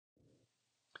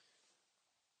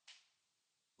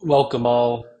Welcome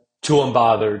all to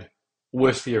Unbothered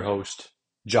with your host,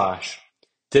 Josh.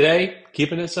 Today,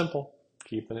 keeping it simple.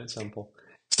 Keeping it simple.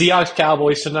 Seahawks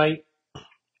Cowboys tonight.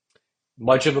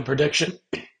 Much of a prediction.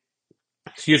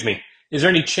 Excuse me. Is there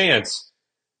any chance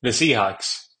the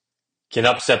Seahawks can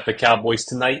upset the Cowboys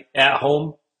tonight at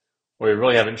home? Or we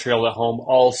really haven't trailed at home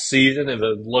all season and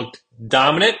have looked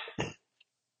dominant?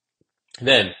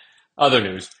 Then, other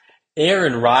news.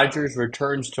 Aaron Rodgers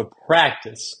returns to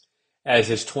practice as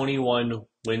his 21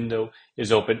 window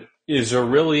is open. Is there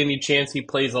really any chance he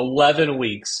plays 11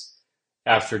 weeks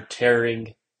after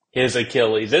tearing his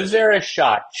Achilles? Is there a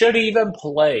shot? Should he even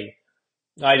play?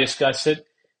 I discuss it,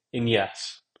 and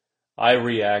yes, I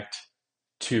react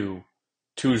to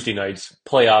Tuesday night's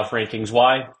playoff rankings.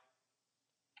 Why?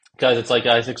 Because it's like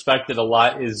I expected. A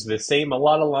lot is the same. A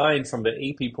lot of lines from the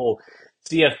AP poll,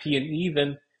 CFP, and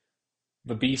even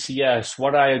the BCS,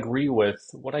 what I agree with,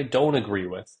 what I don't agree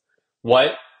with,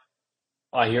 what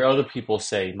I hear other people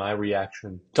say, my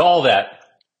reaction to all that.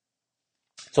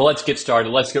 So let's get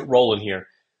started. Let's get rolling here.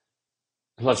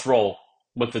 Let's roll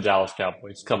with the Dallas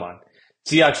Cowboys. Come on.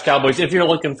 Seahawks Cowboys, if you're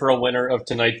looking for a winner of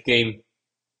tonight's game,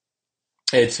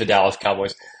 it's the Dallas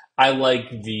Cowboys. I like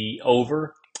the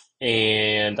over,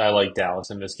 and I like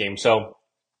Dallas in this game. So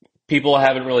people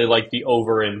haven't really liked the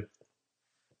over in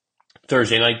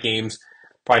Thursday night games,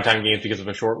 primetime games, because of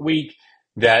a short week.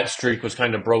 That streak was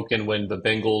kind of broken when the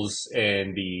Bengals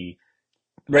and the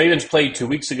Ravens played 2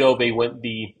 weeks ago. They went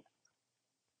the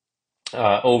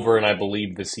over, and I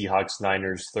believe the Seahawks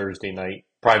Niners Thursday night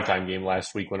primetime game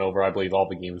last week went over. I believe all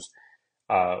the games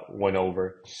went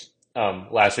over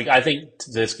last week. I think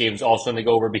this game's also going to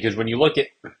go over because when you look at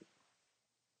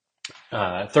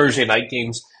Thursday night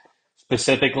games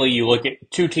specifically, you look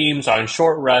at two teams on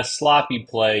short rest, sloppy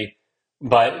play.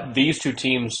 But these two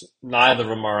teams, neither of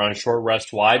them are on short rest.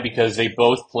 Why? Because they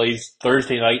both played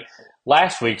Thursday night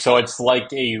last week. So it's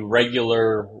like a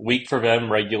regular week for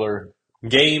them, regular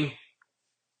game,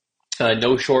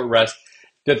 no short rest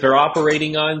that they're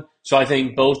operating on. So I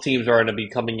think both teams are going to be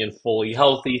coming in fully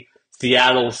healthy.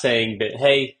 Seattle saying that,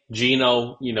 hey,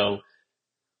 Gino,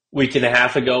 week and a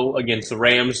half ago against the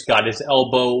Rams, got his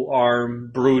elbow,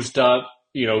 arm bruised up,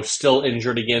 still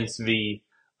injured against the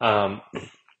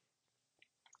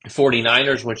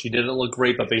 49ers, which he didn't look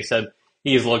great, but they said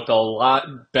he's looked a lot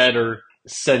better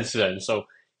since then. So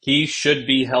he should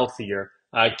be healthier.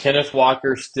 Kenneth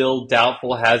Walker still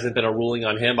doubtful, hasn't been a ruling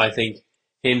on him. I think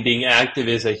him being active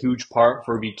is a huge part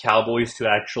for the Cowboys to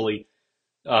actually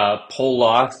pull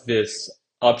off this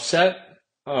upset.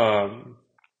 But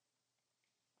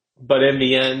in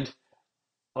the end,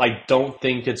 I don't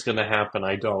think it's going to happen.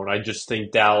 I don't. I just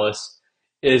think Dallas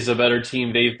is a better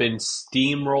team. They've been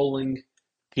steamrolling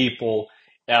people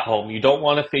at home. You don't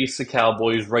want to face the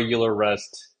Cowboys regular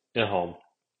rest at home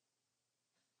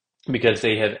because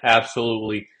they have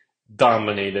absolutely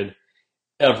dominated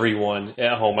everyone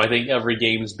at home. I think every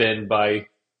game's been by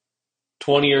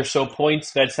 20 or so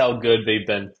points. That's how good they've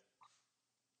been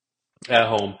at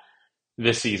home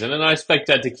this season. And I expect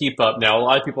that to keep up. Now, a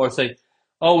lot of people are saying,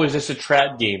 oh, is this a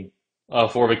trap game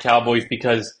for the Cowboys?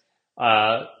 Because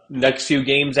next few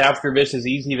games after this is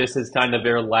easy. This is kind of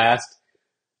their last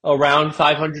around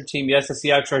 500 team. Yes, the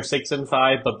Seahawks are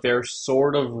 6-5, but they're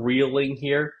sort of reeling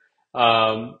here.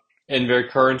 In their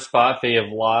current spot, they have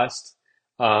lost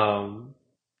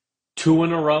two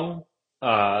in a row,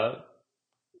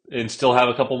 and still have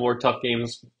a couple more tough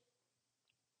games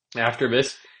after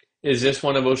this. Is this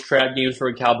one of those trap games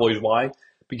for the Cowboys? Why?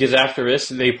 Because after this,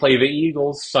 they play the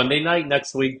Eagles Sunday night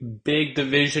next week, big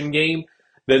division game.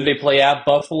 Then they play at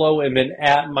Buffalo and then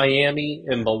at Miami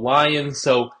and the Lions.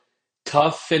 So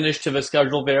tough finish to the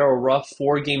schedule there, a rough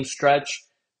 4-game stretch.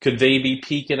 Could they be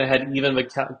peaking ahead? Even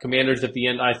the Commanders at the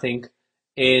end, I think,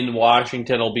 in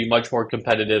Washington will be much more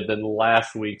competitive than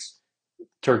last week's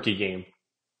Turkey game.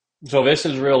 So this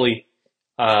is really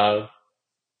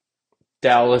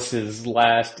Dallas's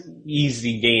last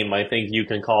easy game, I think you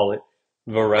can call it,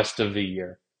 the rest of the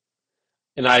year.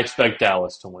 And I expect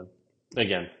Dallas to win.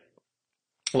 Again,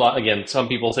 some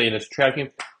people saying it's a trap game.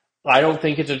 I don't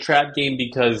think it's a trap game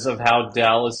because of how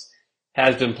Dallas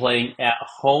has been playing at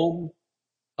home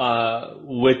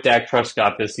with Dak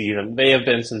Prescott this season. They have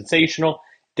been sensational.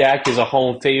 Dak is a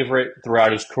home favorite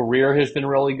throughout his career, has been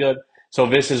really good. So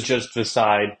this is just the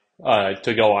side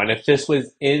to go on. If this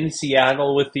was in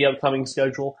Seattle with the upcoming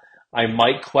schedule, I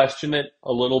might question it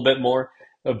a little bit more.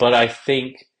 But I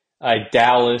think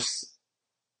Dallas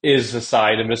is the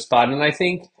side in this spot. And I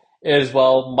think as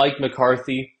well, Mike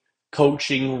McCarthy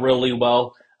coaching really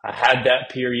well. I had that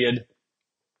period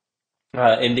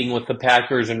ending with the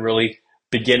Packers and really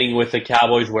beginning with the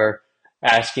Cowboys where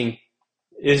asking,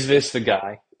 is this the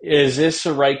guy? Is this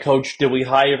the right coach? Did we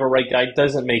hire the right guy?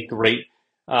 Doesn't make great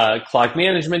clock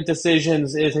management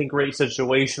decisions, isn't great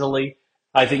situationally.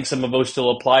 I think some of those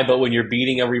still apply, but when you're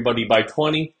beating everybody by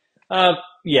 20, uh,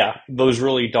 yeah, those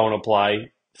really don't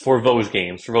apply for those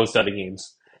games, for those set of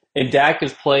games. And Dak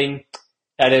is playing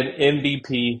at an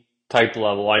MVP type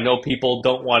level. I know people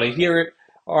don't want to hear it,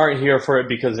 aren't here for it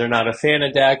because they're not a fan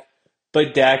of Dak,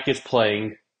 but Dak is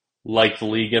playing like the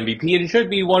league MVP and should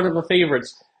be one of the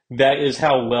favorites. That is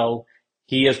how well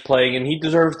he is playing, and he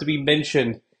deserves to be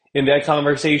mentioned in that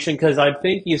conversation because I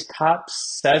think he's top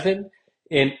seven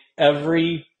in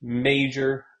every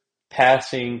major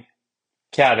passing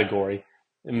category.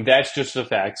 And that's just the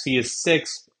facts. He is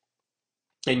sixth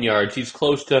in yards. He's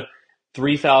close to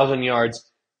 3,000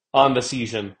 yards on the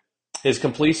season. His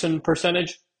completion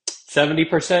percentage,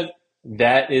 70%.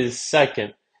 That is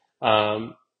second.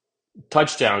 Um,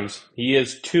 Touchdowns, he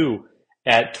is two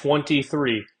at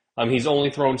 23. He's only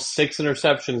thrown six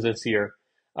interceptions this year.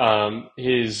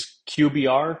 His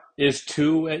QBR is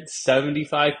two at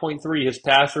 75.3. His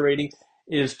passer rating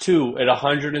is two at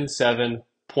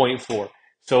 107.4.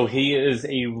 So he is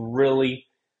a really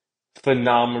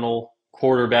phenomenal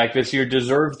quarterback this year,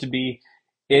 deserves to be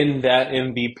in that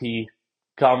MVP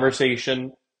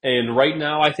conversation. And right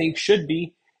now, I think should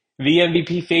be the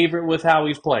MVP favorite with how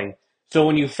he's playing. So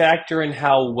when you factor in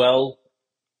how well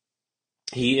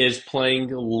he is playing,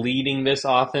 leading this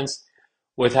offense,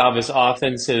 with how this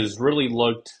offense has really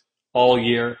looked all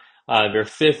year, they're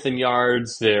fifth in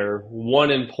yards, they're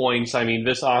one in points. I mean,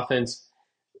 this offense,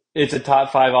 it's a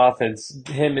top five offense.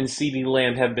 Him and CeeDee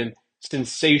Lamb have been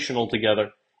sensational together.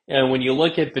 And when you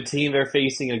look at the team they're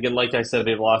facing, again, like I said,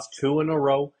 they've lost two in a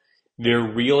row. They're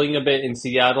reeling a bit, and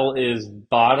Seattle is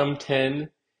bottom 10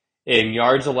 in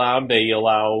yards allowed. They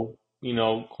allow,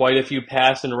 quite a few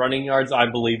pass and running yards. I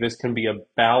believe this can be a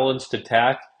balanced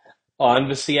attack on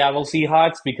the Seattle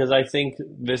Seahawks because I think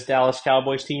this Dallas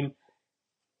Cowboys team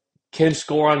can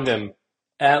score on them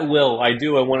at will. I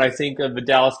do. And when I think of the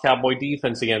Dallas Cowboy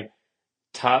defense again,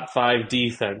 top five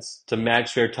defense to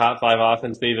match their top five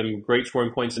offense, they have great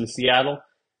scoring points in Seattle.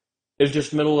 Is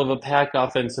just middle of a pack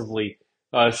offensively,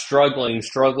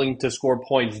 struggling to score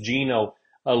points. Geno,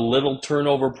 a little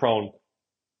turnover prone.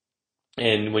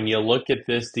 And when you look at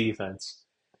this defense,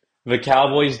 the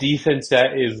Cowboys defense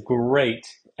that is great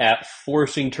at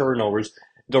forcing turnovers.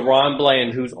 DaRon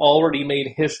Bland, who's already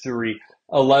made history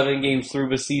 11 games through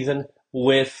the season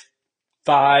with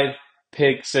five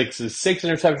pick sixes, six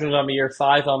interceptions on the year,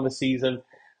 five on the season.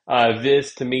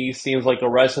 This, to me, seems like a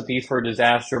recipe for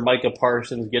disaster. Micah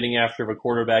Parsons getting after the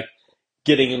quarterback,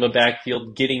 getting in the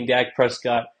backfield, getting Dak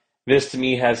Prescott. This, to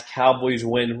me, has Cowboys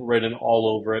win written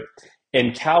all over it.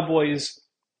 And Cowboys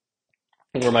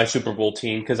were my Super Bowl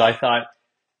team because I thought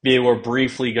they were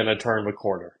briefly going to turn the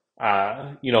corner.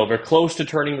 They're close to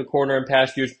turning the corner in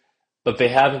past years, but they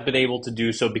haven't been able to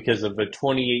do so because of the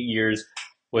 28 years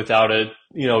without a,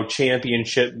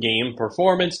 championship game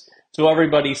performance. So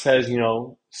everybody says,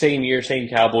 same year, same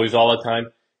Cowboys all the time.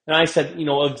 And I said,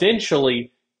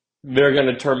 eventually they're going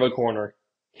to turn the corner,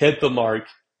 hit the mark,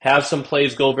 have some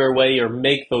plays go their way or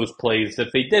make those plays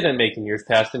that they didn't make in years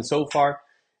past. And so far,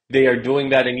 they are doing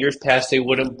that. In years past, they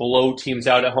wouldn't blow teams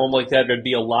out at home like that. There'd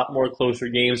be a lot more closer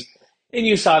games. And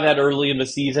you saw that early in the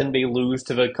season. They lose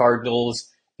to the Cardinals.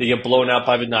 They get blown out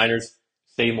by the Niners.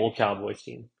 Same old Cowboys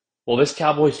team. Well, this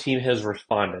Cowboys team has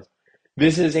responded.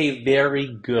 This is a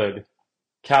very good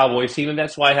Cowboys team, and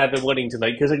that's why I have them winning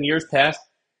tonight. Because in years past,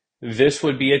 this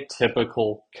would be a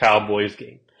typical Cowboys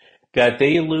game. That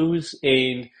they lose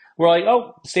in, we're like,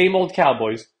 oh, same old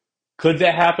Cowboys. Could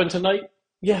that happen tonight?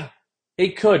 Yeah,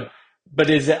 it could. But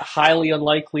is it highly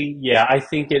unlikely? Yeah, I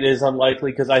think it is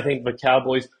unlikely because I think the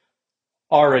Cowboys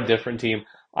are a different team.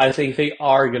 I think they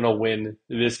are going to win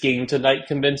this game tonight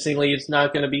convincingly. It's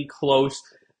not going to be close.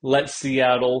 Let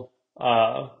Seattle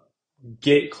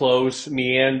get close,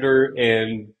 meander,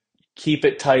 and keep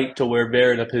it tight to where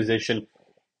they're in a position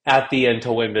at the end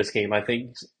to win this game. I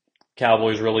think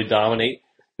Cowboys really dominate.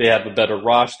 They have a better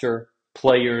roster,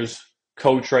 players,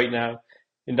 coach right now,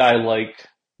 and I like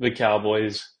the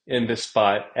Cowboys in this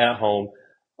spot at home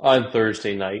on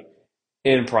Thursday night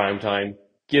in prime time.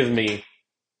 Give me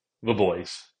the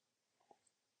boys.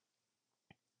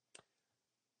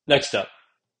 Next up,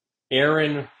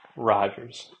 Aaron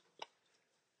Rodgers.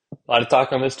 A lot of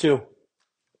talk on this too.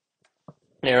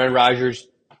 Aaron Rodgers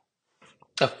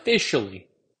officially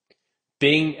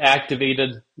being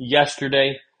activated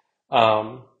yesterday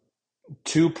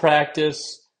to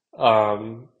practice. He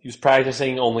was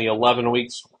practicing only 11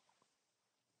 weeks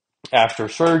after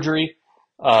surgery.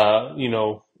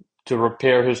 to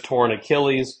repair his torn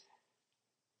Achilles.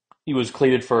 He was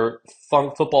cleared for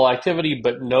football activity,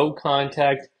 but no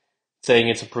contact, saying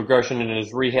it's a progression in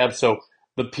his rehab. So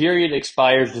the period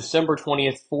expires December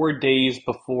 20th, 4 days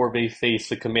before they face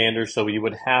the Commanders. So he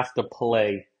would have to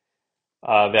play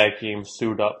that game,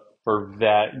 suit up for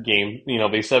that game.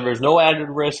 They said there's no added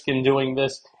risk in doing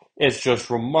this. It's just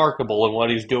remarkable in what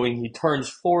he's doing. He turns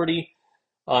 40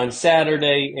 on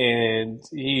Saturday, and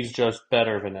he's just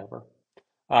better than ever.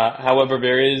 However,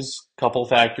 there is a couple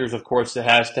factors, of course, that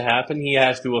has to happen. He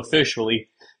has to officially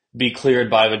be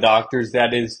cleared by the doctors.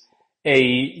 That is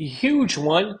a huge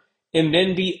one. And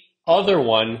then the other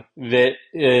one that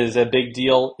is a big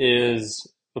deal is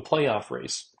the playoff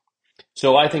race.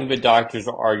 So I think the doctors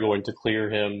are going to clear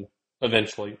him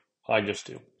eventually. I just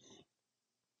do.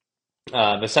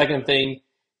 The second thing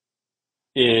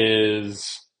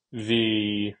is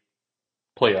the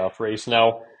playoff race.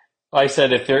 Now, I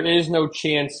said if there is no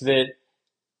chance that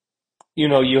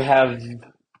you have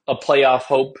a playoff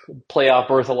hope, playoff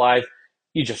berth alive,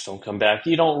 you just don't come back.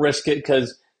 You don't risk it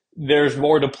because there's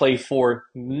more to play for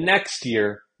next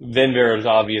year than there is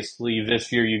obviously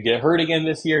this year. You get hurt again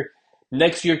this year.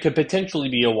 Next year could potentially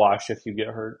be a wash if you get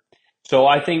hurt. So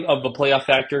I think of the playoff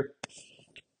factor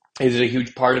is a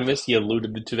huge part of this. He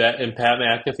alluded to that in Pat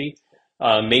McAfee.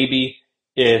 Maybe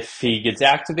if he gets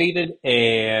activated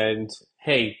and,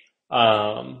 hey,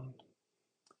 playoffs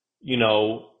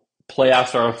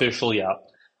are officially out.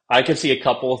 I could see a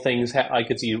couple of things. I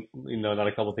could see, not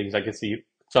a couple of things. I could see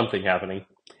something happening.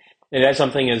 And that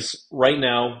something is right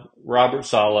now, Robert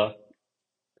Saleh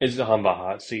is on the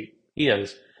hot seat. He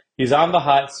is. He's on the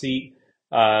hot seat,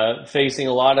 facing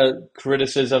a lot of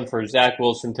criticism for Zach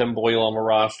Wilson, Tim Boyle on the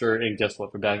roster. And guess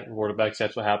what? For quarterbacks,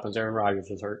 that's what happens. Aaron Rodgers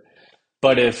is hurt.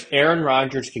 But if Aaron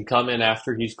Rodgers can come in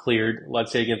after he's cleared,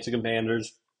 let's say against the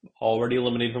Commanders, already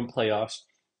eliminated from playoffs,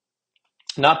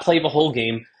 not play the whole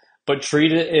game, but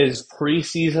treat it as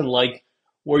preseason like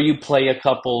where you play a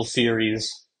couple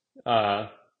series in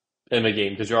a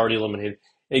game because you're already eliminated.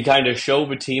 And kind of show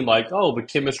the team like, oh, the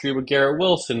chemistry with Garrett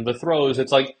Wilson, the throws.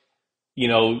 It's like,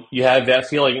 you have that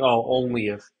feeling, oh, only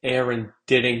if Aaron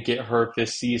didn't get hurt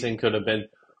this season could have been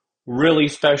really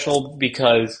special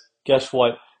because guess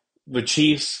what? The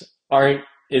Chiefs aren't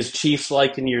as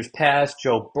Chiefs-like in years past.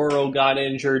 Joe Burrow got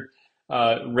injured.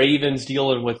 Ravens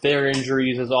dealing with their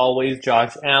injuries as always.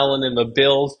 Josh Allen and the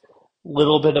Bills,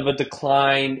 little bit of a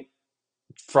decline.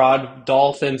 Fraud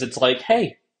Dolphins. It's like,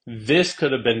 hey, this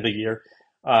could have been the year.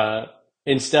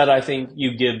 Instead, I think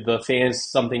you give the fans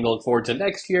something to look forward to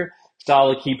next year.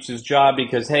 Saleh keeps his job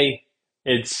because, hey,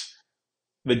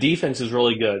 the defense is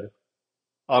really good.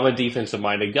 I'm a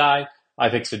defensive-minded guy. I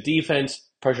fix the defense.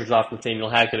 Pressure's off Nathaniel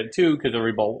Hackett at 2 because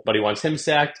everybody wants him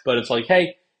sacked. But it's like,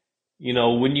 hey,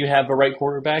 when you have the right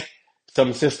quarterback,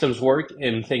 some systems work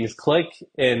and things click,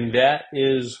 and that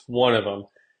is one of them.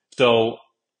 So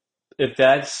if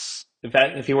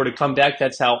he were to come back,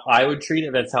 that's how I would treat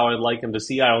it. That's how I'd like him to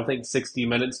see. I don't think 60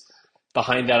 minutes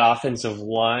behind that offensive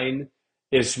line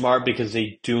is smart because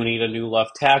they do need a new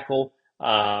left tackle.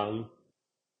 In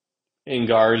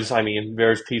guards, I mean,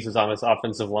 there's pieces on this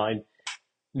offensive line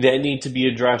that need to be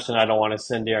addressed, and I don't want to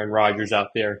send Aaron Rodgers out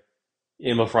there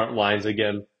in the front lines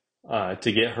again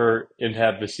to get hurt and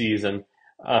have the season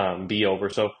be over.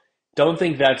 So don't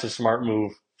think that's a smart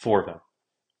move for them.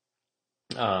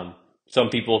 Some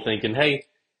people thinking, hey,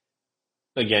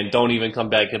 again, don't even come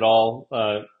back at all.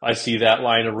 I see that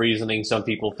line of reasoning. Some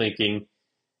people thinking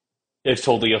it's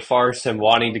totally a farce, him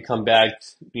wanting to come back,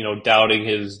 doubting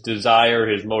his desire,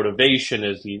 his motivation.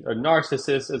 Is he a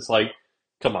narcissist? It's like,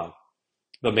 come on.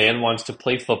 The man wants to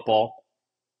play football.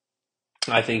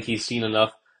 I think he's seen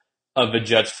enough of the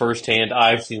Jets firsthand.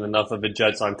 I've seen enough of the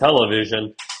Jets on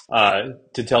television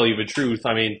to tell you the truth.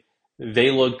 I mean, they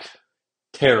look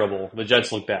terrible. The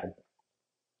Jets look bad.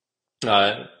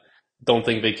 Don't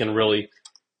think they can really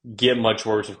get much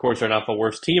worse. Of course, they're not the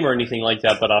worst team or anything like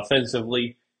that, but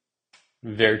offensively,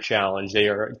 they're challenged. They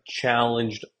are a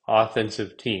challenged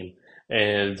offensive team.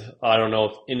 And I don't know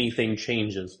if anything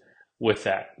changes with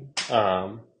that.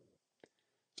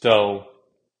 So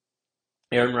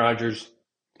Aaron Rodgers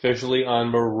officially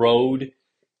on the road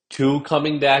to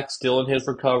coming back, still in his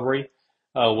recovery.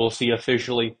 We'll see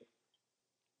officially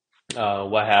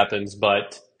what happens,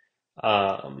 but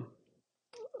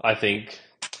I think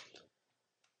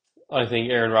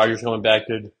Aaron Rodgers coming back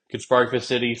could spark the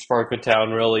city, spark the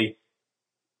town, really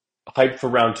hyped for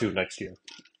round 2 next year.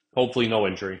 Hopefully no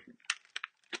injury.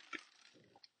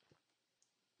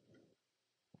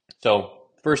 So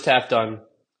first half done,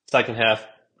 second half,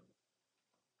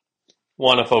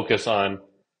 want to focus on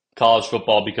college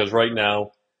football because right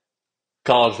now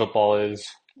college football is,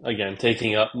 again,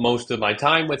 taking up most of my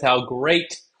time with how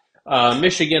great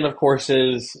Michigan, of course,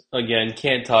 is. Again,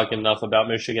 can't talk enough about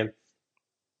Michigan.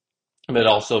 But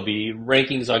also the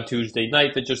rankings on Tuesday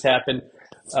night that just happened.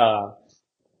 Uh,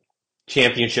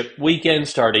 Championship weekend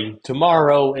starting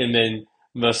tomorrow, and then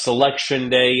the selection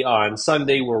day on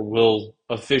Sunday where we'll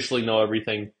officially know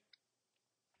everything.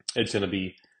 It's going to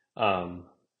be um,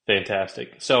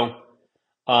 fantastic. So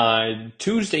on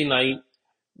Tuesday night,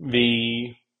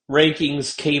 the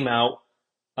rankings came out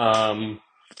um,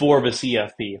 for the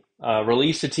CFP.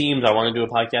 Released the teams. I wanted to do a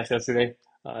podcast yesterday.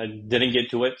 Didn't get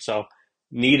to it, so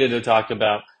needed to talk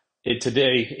about it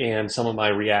today and some of my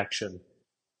reaction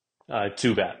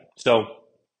to that. So,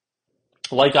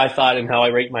 like I thought and how I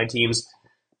rate my teams,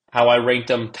 how I ranked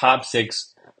them top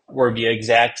six were the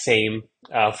exact same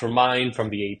for mine from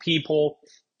the AP poll.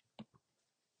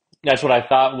 That's what I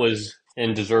thought was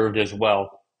and deserved as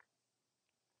well.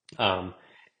 Um,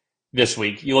 this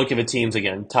week. You look at the teams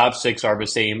again. Top six are the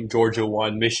same. Georgia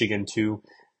 1, Michigan 2,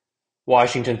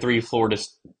 Washington 3, Florida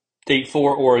State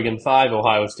 4, Oregon 5,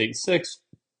 Ohio State 6.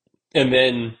 And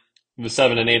then the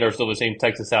 7 and 8 are still the same.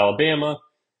 Texas, Alabama.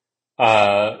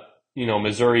 Uh,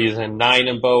 Missouri is in 9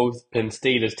 in both. Penn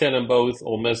State is 10 in both.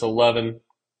 Ole Miss 11,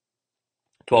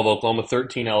 12 Oklahoma,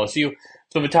 13 LSU.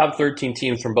 So the top 13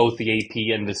 teams from both the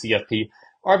AP and the CFP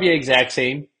are the exact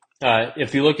same.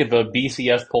 If you look at the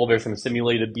BCS poll, there's some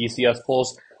simulated BCS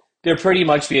polls. They're pretty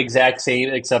much the exact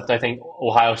same, except I think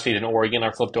Ohio State and Oregon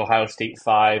are flipped to Ohio State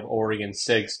 5, Oregon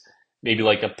 6, maybe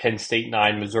like a Penn State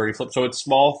 9, Missouri flip. So it's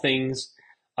small things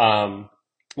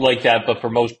like that, but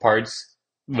for most parts,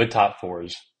 the top four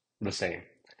is the same.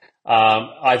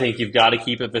 I think you've got to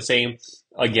keep it the same.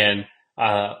 Again,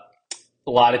 a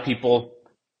lot of people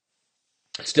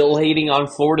still hating on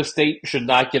Florida State should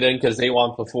not get in because they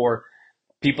want the four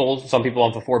people. Some people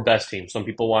want the four best teams. Some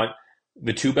people want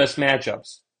the two best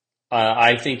matchups.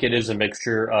 I think it is a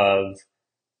mixture of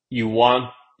you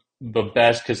want the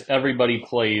best because everybody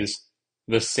plays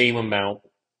the same amount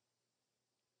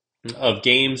of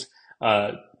games.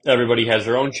 Everybody has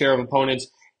their own share of opponents,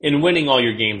 and winning all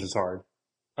your games is hard.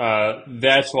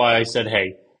 That's why I said,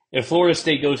 hey, if Florida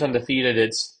State goes undefeated,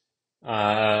 it's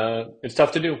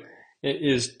tough to do. It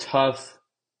is tough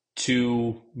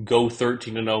to go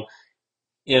 13-0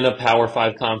 in a Power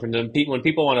Five conference. And when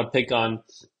people want to pick on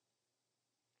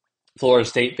Florida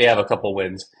State, they have a couple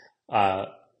wins.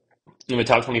 In the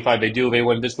top 25, they do. They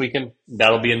win this weekend.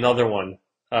 That'll be another one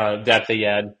that they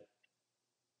add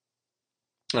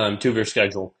to their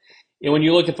schedule. And when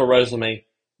you look at the resume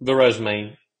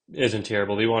isn't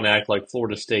terrible. They want to act like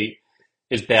Florida State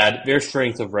is bad. Their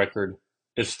strength of record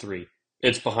is 3.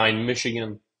 It's behind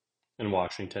Michigan and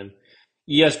Washington.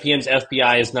 ESPN's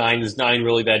FPI is 9. Is 9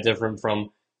 really that different from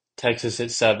Texas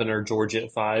at 7 or Georgia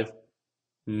at 5?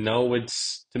 No,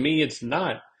 to me, it's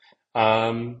not.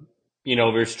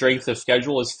 Their strength of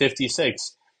schedule is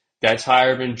 56. That's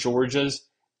higher than Georgia's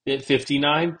at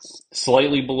 59,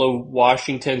 slightly below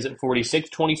Washington's at 46,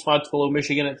 20 spots below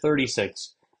Michigan at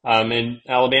 36. And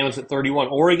Alabama's at 31.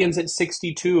 Oregon's at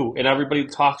 62, and everybody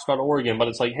talks about Oregon, but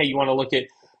it's like, hey, you want to look at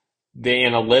the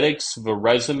analytics, the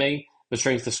resume, the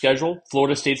strength of schedule.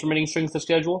 Florida State's remaining strength of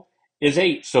schedule is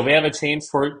 8, so they have a chance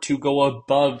for it to go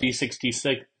above the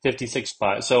 56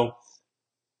 spot. So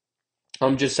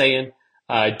I'm just saying,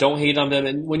 don't hate on them.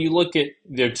 And when you look at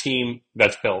their team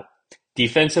that's built,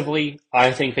 defensively,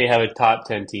 I think they have a top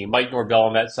 10 team. Mike Norvell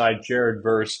on that side, Jared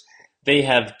Verse, they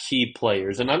have key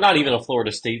players. And I'm not even a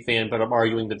Florida State fan, but I'm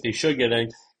arguing that they should get in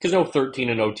because no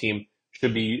 13-0 team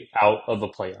should be out of the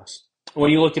playoffs.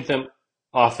 When you look at them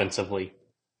offensively,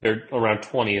 they're around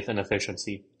 20th in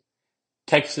efficiency.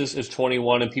 Texas is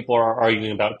 21, and people are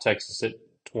arguing about Texas at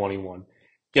 21.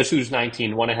 Guess who's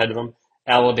 19? One ahead of them?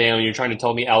 Alabama. You're trying to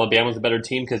tell me Alabama's a better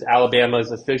team because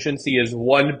Alabama's efficiency is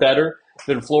one better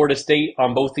than Florida State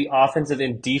on both the offensive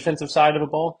and defensive side of the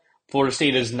ball. Florida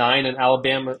State is 9 and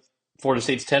Florida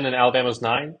State's 10 and Alabama's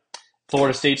 9.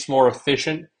 Florida State's more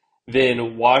efficient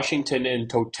than Washington in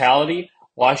totality.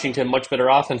 Washington, much better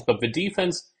offense, but the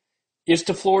defense is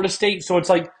to Florida State. So it's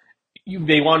like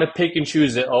they want to pick and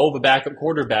choose it. Oh, the backup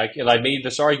quarterback. And I made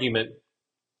this argument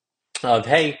of,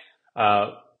 hey,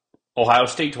 Ohio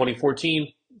State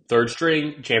 2014, third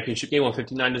string, championship game,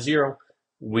 159-0.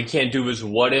 We can't do this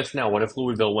what if now. What if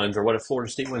Louisville wins or what if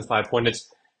Florida State wins 5 points?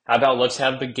 How about let's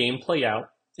have the game play out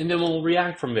and then we'll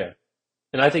react from there.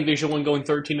 And I think they should win going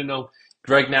 13-0.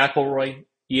 Greg McElroy,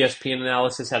 ESPN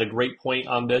Analysis, had a great point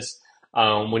on this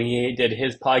when he did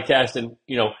his podcast. And,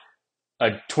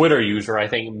 a Twitter user, I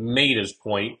think, made his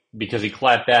point because he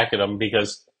clapped back at him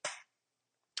because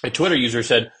a Twitter user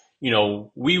said,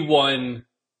 we won,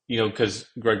 because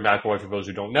Greg McElroy, for those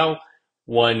who don't know,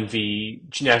 won the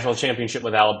national championship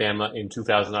with Alabama in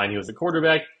 2009. He was a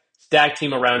quarterback. Stacked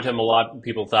team around him. A lot of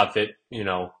people thought that,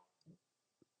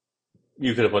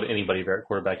 you could have put anybody there at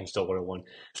quarterback and still would have won.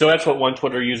 So that's what one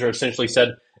Twitter user essentially said.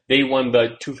 They won the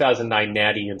 2009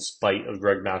 Natty in spite of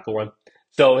Greg McElroy.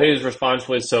 So his response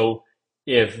was, so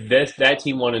if that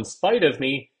team won in spite of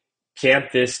me,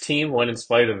 can't this team win in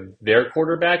spite of their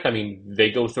quarterback? I mean, they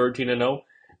go 13-0.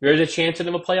 There's a chance in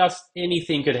the playoffs.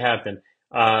 Anything could happen.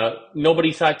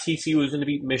 Nobody thought TCU was going to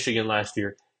beat Michigan last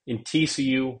year, and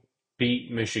TCU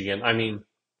beat Michigan. I mean,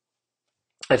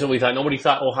 that's what we thought. Nobody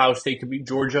thought Ohio State could beat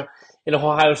Georgia. And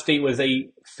Ohio State was a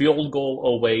field goal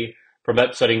away from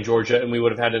upsetting Georgia, and we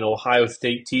would have had an Ohio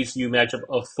State TCU matchup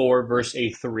of 4 versus a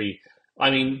 3.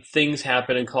 I mean, things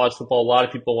happen in college football. A lot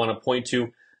of people want to point to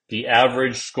the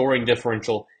average scoring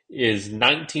differential is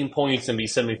 19 points in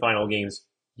these semifinal games.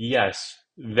 Yes,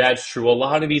 that's true. A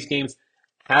lot of these games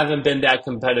haven't been that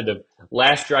competitive.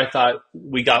 Last year, I thought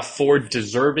we got 4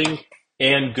 deserving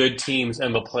and good teams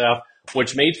in the playoff,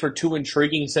 which made for 2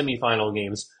 intriguing semifinal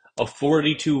games. A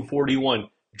 42-41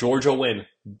 Georgia win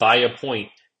by a point,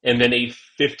 and then a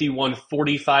 51-45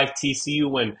 TCU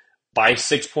win by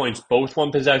 6 points. Both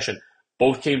one possession.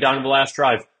 Both came down to the last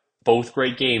drive. Both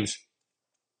great games.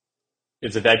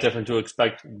 Is it that different to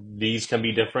expect these can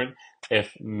be different?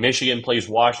 If Michigan plays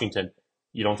Washington,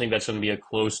 you don't think that's going to be a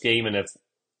close game? And if,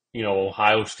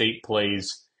 Ohio State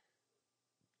plays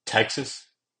Texas,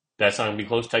 that's not going to be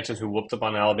close. Texas, who whooped up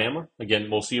on Alabama. Again,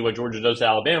 we'll see what Georgia does to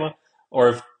Alabama. Or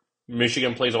if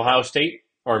Michigan plays Ohio State,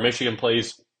 or Michigan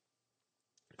plays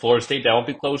Florida State, that won't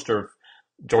be close. Or if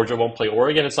Georgia won't play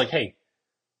Oregon, it's like, hey,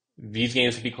 these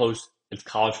games can be close. It's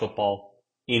college football.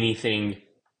 Anything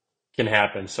can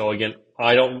happen. So again,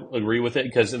 I don't agree with it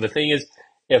because the thing is,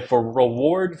 if a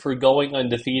reward for going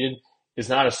undefeated is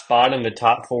not a spot in the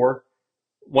top 4,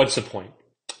 what's the point?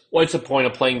 What's the point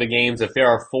of playing the games if there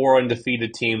are 4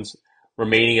 undefeated teams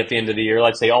remaining at the end of the year?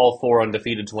 Let's say all 4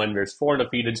 undefeateds win. There's 4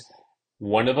 undefeateds.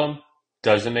 One of them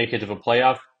doesn't make it to the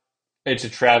playoff. It's a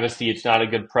travesty. It's not a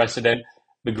good precedent.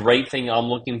 The great thing I'm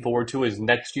looking forward to is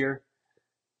next year,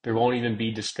 there won't even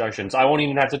be discussions. I won't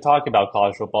even have to talk about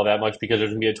college football that much because there's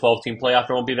going to be a 12-team playoff.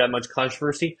 There won't be that much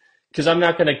controversy because I'm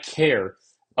not going to care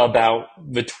about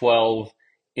the 12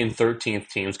 and 13th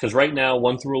teams because right now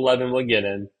 1 through 11 will get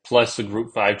in, plus the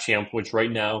Group 5 champ, which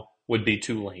right now would be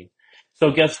Tulane.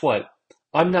 So guess what?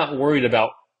 I'm not worried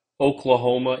about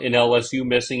Oklahoma and LSU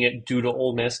missing it due to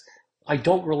Ole Miss. I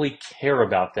don't really care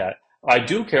about that. I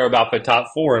do care about the top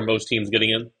 4 and most teams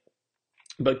getting in.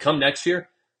 But come next year,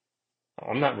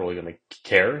 I'm not really going to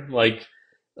care. Like,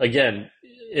 again,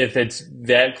 if it's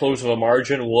that close of a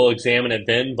margin, we'll examine it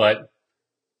then. But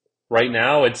right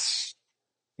now, it's,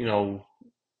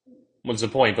 what's the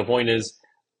point? The point is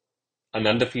an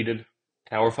undefeated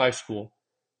Power 5 school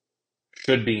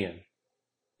should be in.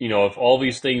 If all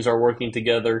these things are working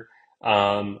together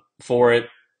for it,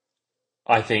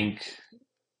 I think,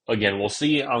 again, we'll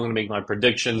see. I'm going to make my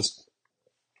predictions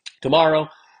tomorrow.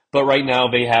 But right now,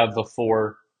 they have the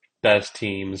 4 best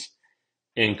teams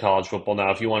in college football.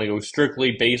 Now, if you want to go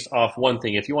strictly based off one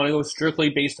thing, if you want to go strictly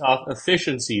based off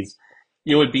efficiencies,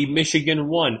 it would be Michigan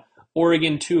 1,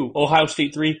 Oregon 2, Ohio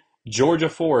State 3, Georgia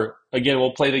 4. Again,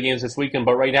 we'll play the games this weekend,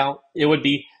 but right now, it would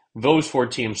be those 4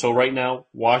 teams. So right now,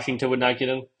 Washington would not get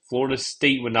in, Florida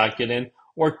State would not get in,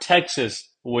 or Texas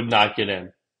would not get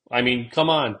in. I mean, come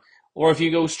on. Or if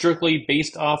you go strictly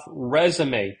based off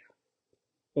resume,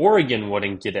 Oregon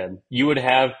wouldn't get in. You would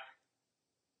have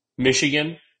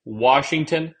Michigan,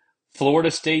 Washington, Florida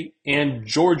State, and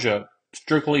Georgia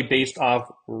strictly based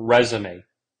off resume.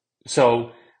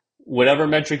 So whatever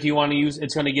metric you want to use,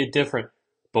 it's going to get different.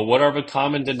 But what are the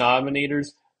common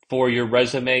denominators for your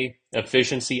resume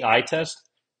efficiency eye test?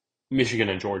 Michigan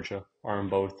and Georgia are in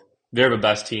both. They're the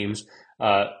best teams.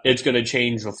 It's going to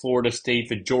change the Florida State,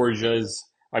 the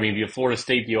the Florida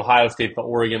State, the Ohio State, the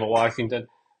Oregon, the Washington.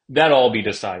 That'll all be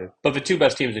decided. But the 2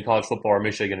 best teams in college football are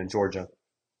Michigan and Georgia.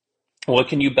 What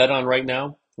can you bet on right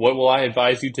now? What will I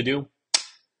advise you to do?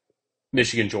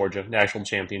 Michigan, Georgia, national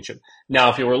championship. Now,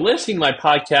 if you were listening to my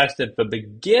podcast at the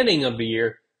beginning of the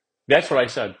year, that's what I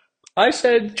said. I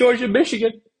said Georgia,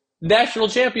 Michigan, national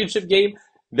championship game.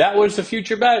 That was the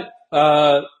future bet.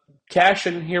 Cash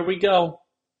in, here we go.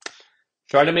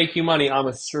 Try to make you money. I'm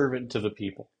a servant to the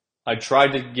people. I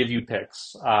tried to give you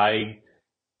picks.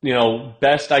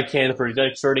 Best I can for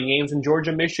starting games in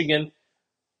Georgia, Michigan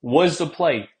was the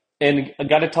play. And I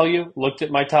got to tell you, looked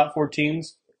at my top 4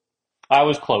 teams. I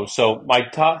was close. So my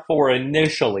top 4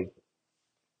 initially,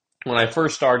 when I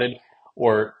first started,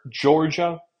 were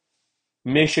Georgia,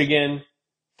 Michigan,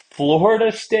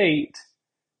 Florida State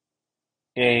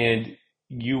and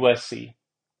USC.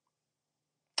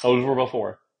 Those were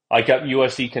before. I kept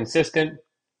USC consistent,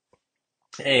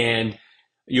 and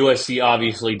USC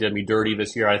obviously did me dirty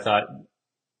this year. I thought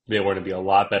they were going to be a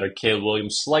lot better. Caleb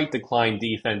Williams, slight decline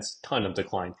defense, ton of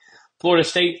decline. Florida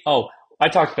State, oh, I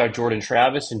talked about Jordan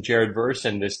Travis and Jared Verse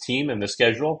and this team and the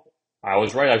schedule. I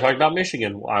was right. I talked about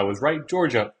Michigan. I was right.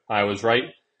 Georgia, I was right.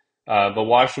 But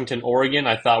Washington, Oregon,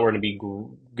 I thought were going to be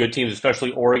good teams,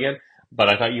 especially Oregon. But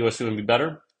I thought USC would be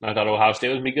better. I thought Ohio State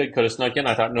was going to be good. Could have snuck in.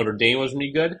 I thought Notre Dame was going to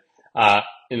be good.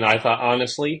 And I thought,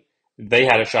 honestly, they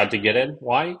had a shot to get in.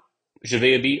 Why? Should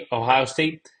they have beat Ohio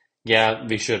State? Yeah,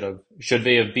 they should have. Should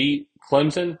they have beat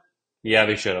Clemson? Yeah,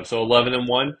 they should have. So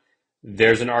 11-1.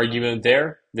 There's an argument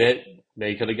there that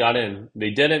they could have got in. They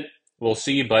didn't. We'll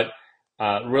see. But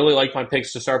really like my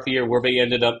picks to start the year. Where they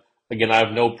ended up, again, I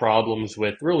have no problems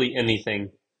with really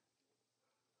anything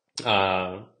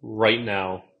right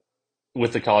now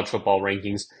with the college football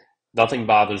rankings. Nothing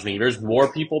bothers me. There's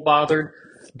more people bothered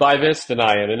by this than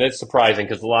I am, and it's surprising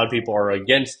because a lot of people are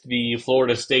against the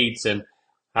Florida States and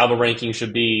how the ranking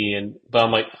should be. And but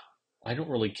I'm like, I don't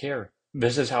really care.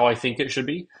 This is how I think it should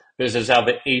be. This is how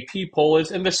the AP poll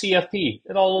is, and the CFP.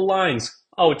 It all aligns.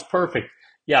 Oh, it's perfect.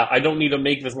 Yeah, I don't need to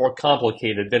make this more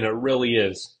complicated than it really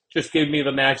is. Just give me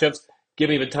the matchups, give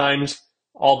me the times.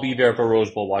 I'll be there for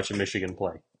Rose Bowl watching Michigan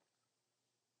play.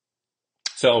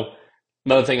 So,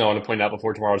 another thing I want to point out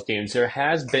before tomorrow's games, there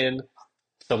has been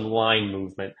some line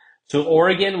movement. So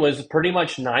Oregon was pretty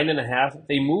much 9.5.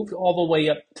 They moved all the way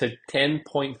up to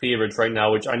 10-point favorites right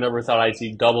now, which I never thought I'd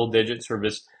see double digits for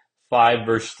this 5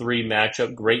 versus 3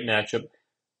 matchup. Great matchup.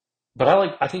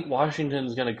 But I think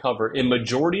Washington's going to cover. A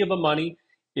majority of the money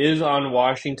is on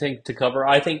Washington to cover.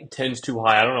 I think 10's too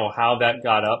high. I don't know how that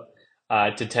got up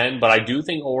to 10, but I do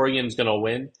think Oregon's going to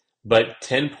win. But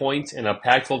 10 points in a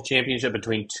Pac-12 championship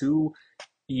between two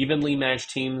evenly matched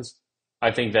teams,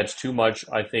 I think that's too much.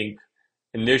 I think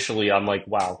initially I'm like,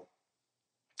 wow.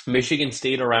 Michigan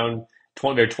stayed around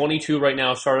 20. They're 22 right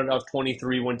now, started off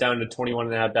 23, went down to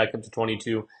 21.5, back up to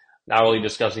 22. Not really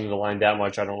discussing the line that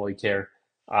much. I don't really care.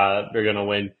 They're going to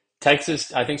win.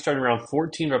 Texas, I think, starting around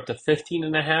 14 or up to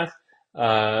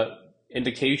 15.5.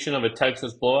 Indication of a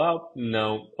Texas blowout?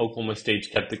 No. Oklahoma State's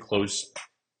kept it close.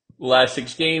 Last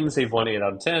 6 games, they've won 8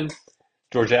 out of 10.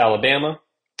 Georgia, Alabama,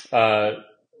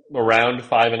 around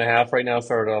 5.5 right now.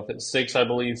 Started off at 6, I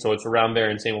believe. So it's around there,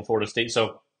 and same with Florida State.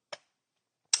 So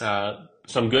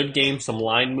some good games, some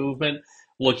line movement.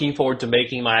 Looking forward to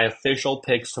making my official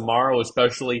picks tomorrow,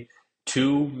 especially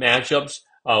 2 matchups.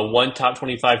 One top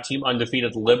 25 team,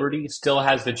 undefeated Liberty, still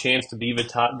has the chance to be the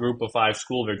top group of 5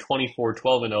 school. They're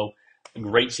 24-12-0. A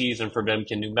great season for them.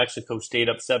 Can New Mexico State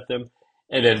upset them?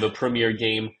 And then the premier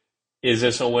game, is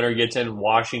this a winner gets in?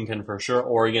 Washington for sure.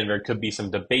 Oregon, there could be some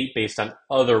debate based on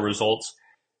other results.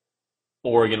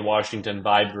 Oregon, Washington,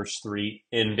 5 versus 3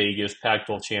 in Vegas,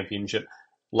 Pac-12 championship.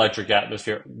 Electric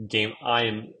atmosphere game I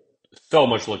am so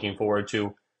much looking forward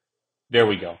to. There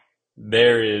we go.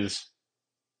 There is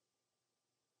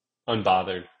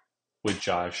Unbothered with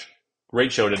Josh.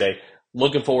 Great show today.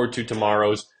 Looking forward to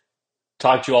tomorrow's.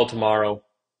 Talk to you all tomorrow.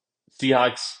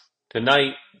 Seahawks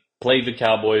tonight. Play the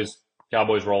Cowboys.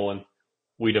 Cowboys rolling.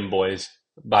 We Dem Boyz.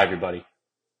 Bye, everybody.